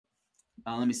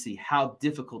Let me see. How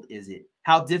difficult is it?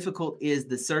 How difficult is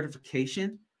the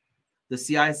certification? The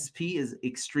CISSP is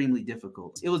extremely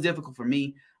difficult. It was difficult for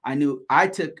me.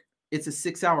 It's a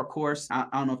 6-hour course. I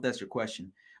don't know if that's your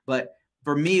question, but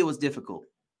for me, it was difficult.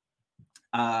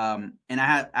 And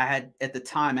I had at the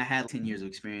time, I had 10 years of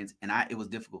experience, and it was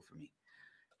difficult for me.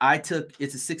 It's a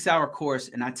 6-hour course,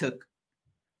 and I took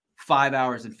 5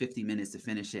 hours and 50 minutes to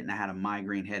finish it, and I had a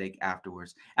migraine headache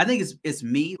afterwards. I think it's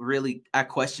me, really. I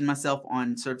question myself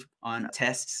on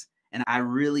tests, and I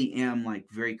really am like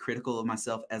very critical of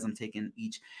myself as I'm taking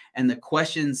each. And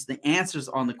the answers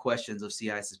on the questions of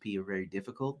CISSP are very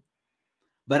difficult.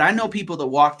 But I know people that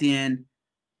walked in,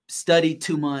 studied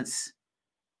 2 months,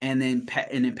 and then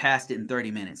passed it in 30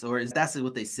 minutes, or that's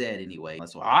what they said anyway.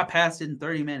 So I passed it in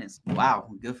 30 minutes. Wow,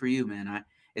 good for you, man.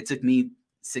 It took me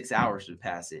 6 hours to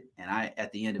pass it, and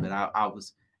at the end of it, I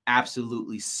was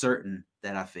absolutely certain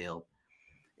that I failed.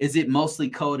 Is it mostly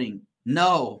coding?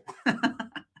 No.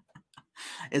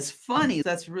 It's funny.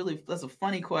 That's a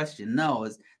funny question. No,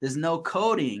 there's no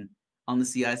coding on the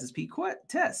CISSP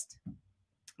test.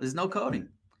 There's no coding.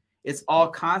 It's all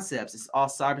concepts. It's all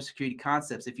cybersecurity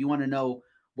concepts. If you want to know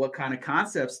what kind of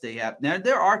concepts they have, now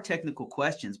there are technical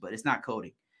questions, but it's not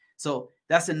coding. So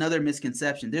that's another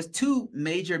misconception. There's two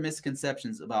major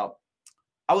misconceptions about.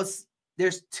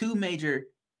 There's three major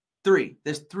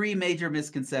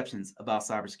misconceptions about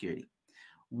cybersecurity.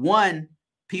 One,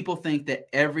 people think that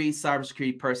every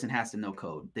cybersecurity person has to know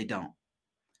code. They don't.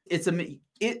 Is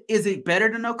it better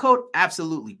to know code?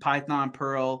 Absolutely. Python,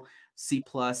 Perl, C++,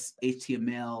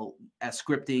 HTML,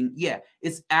 scripting. Yeah,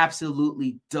 it's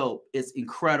absolutely dope. It's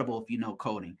incredible if you know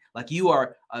coding. Like, you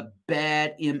are a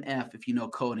bad MF if you know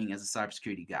coding as a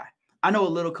cybersecurity guy. I know a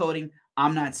little coding.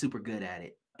 I'm not super good at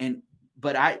it.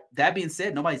 But that being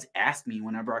said, nobody's asked me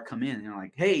whenever I come in and they're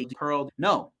like, hey, Perl.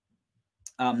 No,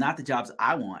 not the jobs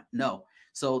I want. No.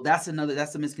 So that's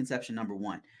the misconception number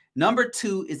one. Number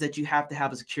two is that you have to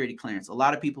have a security clearance. A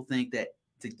lot of people think that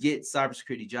to get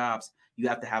cybersecurity jobs, you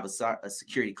have to have a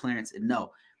security clearance. And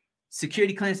no,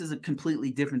 security clearance is a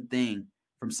completely different thing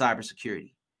from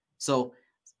cybersecurity. So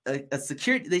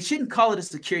they shouldn't call it a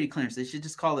security clearance. They should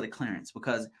just call it a clearance,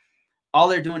 because all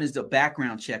they're doing is a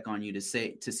background check on you to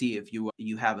see if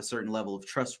you have a certain level of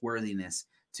trustworthiness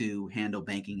to handle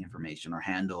banking information or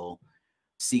handle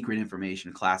secret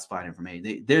information, classified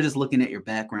information. They're just looking at your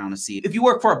background to see if you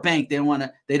work for a bank. They don't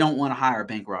want to hire a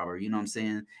bank robber. You know what I'm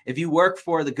saying? If you work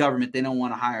for the government, they don't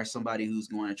want to hire somebody who's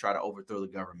going to try to overthrow the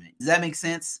government. Does that make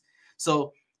sense?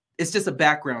 So it's just a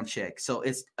background check. So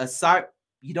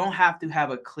you don't have to have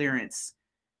a clearance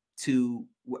to,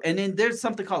 and then there's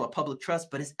something called a public trust,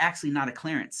 but it's actually not a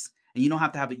clearance, and you don't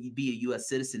have to be a U.S.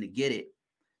 citizen to get it.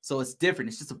 So it's different.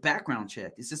 It's just a background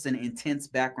check. It's just an intense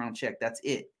background check. That's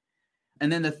it.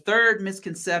 And then the third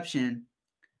misconception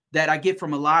that I get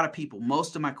from a lot of people,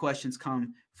 most of my questions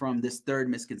come from this third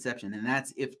misconception. And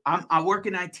that's, if I work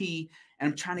in IT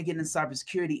and I'm trying to get into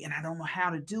cybersecurity and I don't know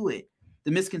how to do it. The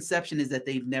misconception is that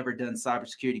they've never done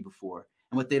cybersecurity before.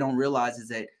 And what they don't realize is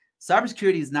that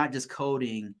cybersecurity is not just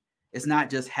coding. It's not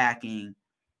just hacking.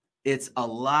 It's a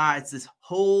lot. It's this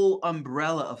whole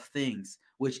umbrella of things,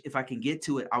 which, if I can get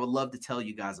to it, I would love to tell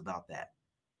you guys about that,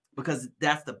 because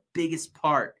that's the biggest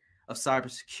part of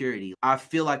cybersecurity. I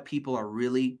feel like people are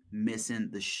really missing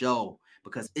the show,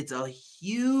 because it's a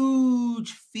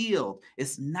huge field.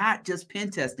 It's not just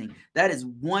pen testing. That is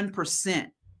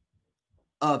 1%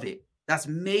 of it. That's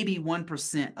maybe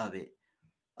 1% of it,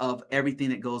 of everything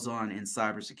that goes on in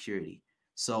cybersecurity.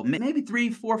 So maybe 3,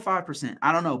 4, 5%.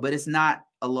 I don't know, but it's not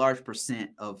a large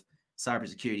percent of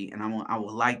cybersecurity. And I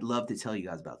would love to tell you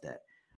guys about that.